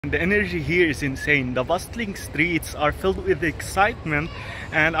The energy here is insane. The bustling streets are filled with excitement,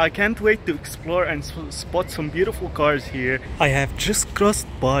 and I can't wait to explore and spot some beautiful cars here. I have just crossed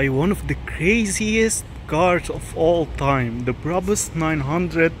by one of the craziest cars of all time, the Brabus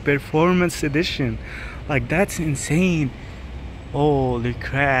 900 Performance Edition. Like, that's insane. Holy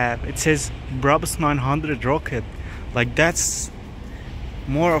crap, it says Brabus 900 rocket. Like, that's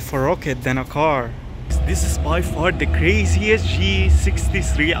more of a rocket than a car. This is by far the craziest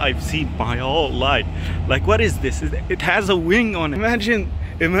G63 I've seen my whole life. Like, what is this? It has a wing on it. Imagine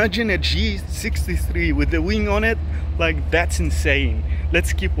a G63 with a wing on it. Like, that's insane.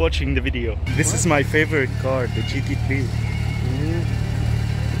 Let's keep watching the video. This is my favorite car, the GT3.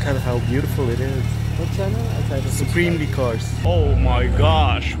 Look at how beautiful it is. What channel? Supremely Cars. Oh my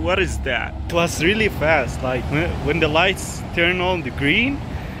gosh, what is that? It was really fast. Like, when the lights turn on the green,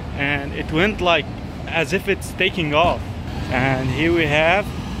 and it went like as if it's taking off. And here we have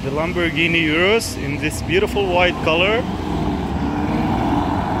the Lamborghini Urus in this beautiful white color.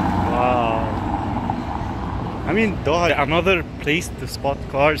 Wow. I mean, Doha, another place to spot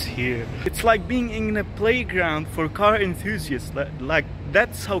cars here. It's like being in a playground for car enthusiasts. Like,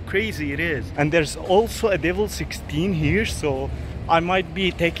 that's how crazy it is. And there's also a Devil 16 here, so I might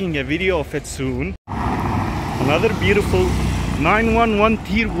be taking a video of it soon. Another beautiful 911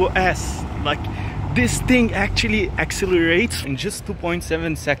 Turbo S. Like, this thing actually accelerates in just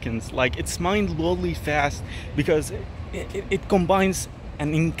 2.7 seconds. Like, it's mind-blowingly fast because it combines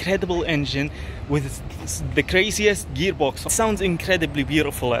an incredible engine with the craziest gearbox. It sounds incredibly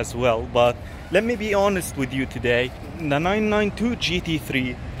beautiful as well, but let me be honest with you today. The 992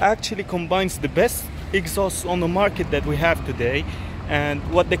 GT3 actually combines the best exhausts on the market that we have today. And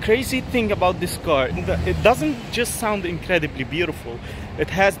what the crazy thing about this car, it doesn't just sound incredibly beautiful. It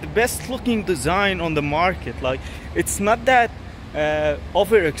has the best looking design on the market. Like, it's not that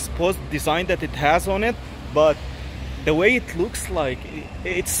overexposed design that it has on it, but the way it looks like,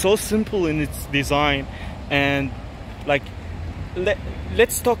 it's so simple in its design. And like,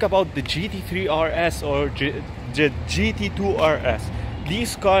 let's talk about the GT3 RS or the GT2 RS.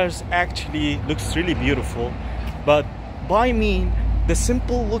 These cars actually looks really beautiful, but by me, the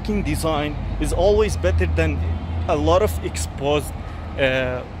simple looking design is always better than a lot of exposed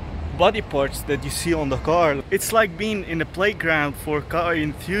body parts that you see on the car. It's like being in a playground for car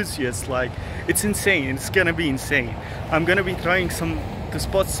enthusiasts. Like, it's insane. It's gonna be insane. I'm gonna be trying to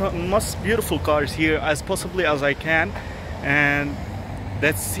spot some most beautiful cars here as possibly as I can, and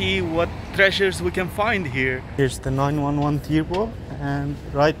let's see what treasures we can find here. Here's the 911 Turbo, and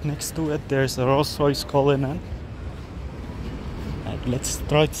right next to it there's a Rolls-Royce Cullinan. Let's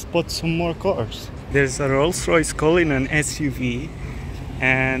try to spot some more cars. There's a Rolls-Royce Cullinan SUV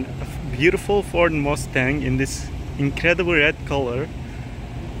and a beautiful Ford Mustang in this incredible red color.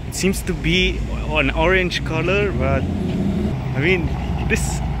 It seems to be an orange color, but I mean,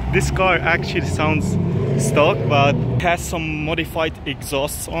 this car actually sounds stock, but it has some modified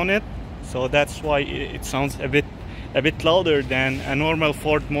exhausts on it, so that's why it sounds a bit louder than a normal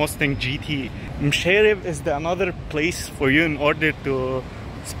Ford Mustang GT. Msharif is another place for you in order to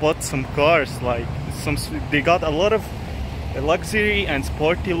spot some cars. Like, they got a lot of luxury and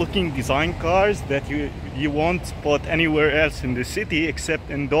sporty looking design cars that you won't spot anywhere else in the city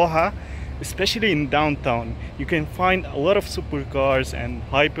except in Doha, especially in downtown. You can find a lot of supercars and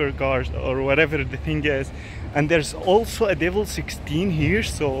hypercars or whatever the thing is. And there's also a Devil 16 here,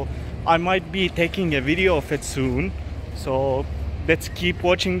 so I might be taking a video of it soon. So let's keep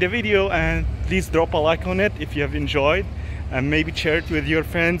watching the video, and please drop a like on it if you have enjoyed, and maybe share it with your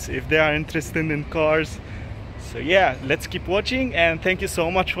friends if they are interested in cars. So yeah, let's keep watching, and thank you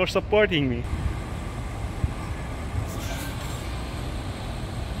so much for supporting me.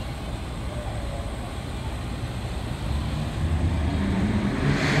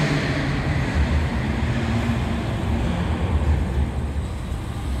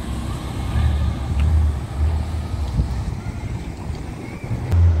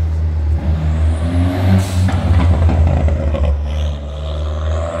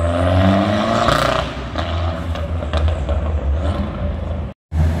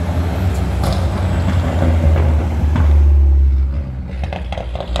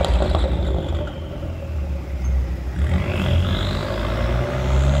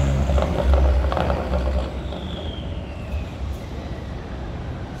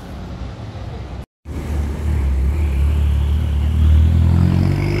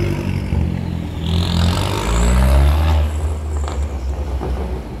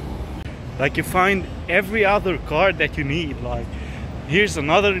 Like, you find every other car that you need. Like, here's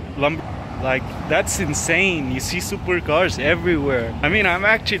another Like, that's insane. You see supercars everywhere. I mean, I'm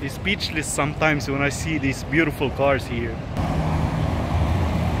actually speechless sometimes when I see these beautiful cars here.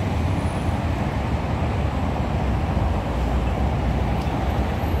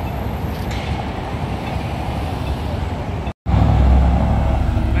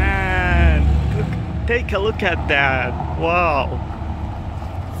 Take a look at that. Wow.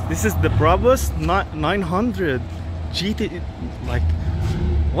 This is the Brabus 900 GT. Like,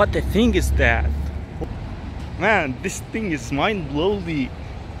 what the thing is that? Man, this thing is mind-blowingly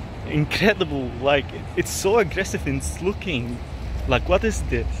incredible. Like, it's so aggressive in its looking. Like, what is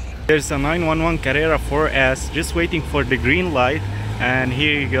this? There's a 911 Carrera 4S just waiting for the green light, and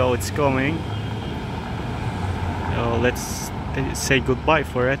here you go, it's coming. So let's say goodbye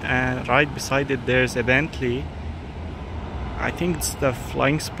for it, and right beside it there's a Bentley. I think it's the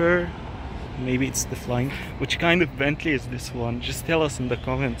Flying Spur, maybe it's the Flying. Which kind of Bentley is this one? Just tell us in the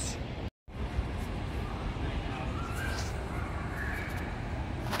comments.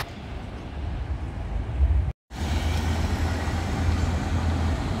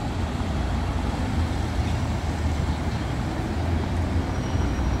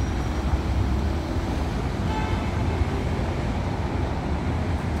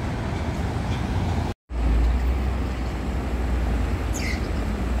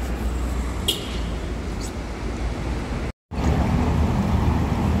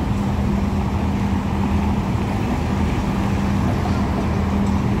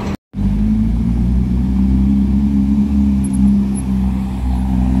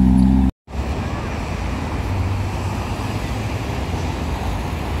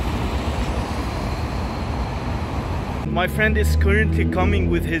 My friend is currently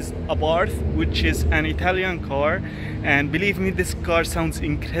coming with his Abarth, which is an Italian car, and believe me, this car sounds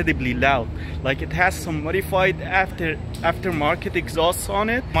incredibly loud. Like, it has some modified aftermarket exhausts on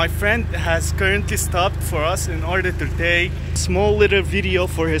it. My friend has currently stopped for us in order to take a small little video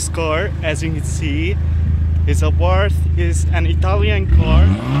for his car. As you can see, his Abarth is an Italian car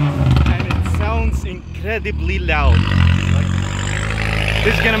and it sounds incredibly loud. Like,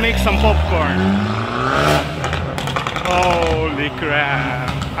 this is gonna make some popcorn. Holy crap.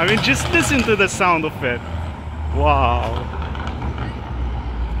 I mean, just listen to the sound of it. Wow.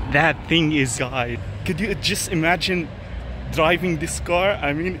 That thing is God. Could you just imagine driving this car?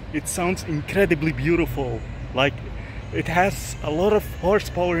 I mean, it sounds incredibly beautiful. Like, it has a lot of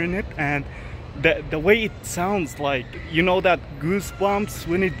horsepower in it, and the way it sounds, like, you know that goosebumps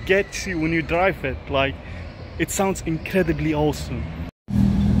when it gets you when you drive it. Like, it sounds incredibly awesome.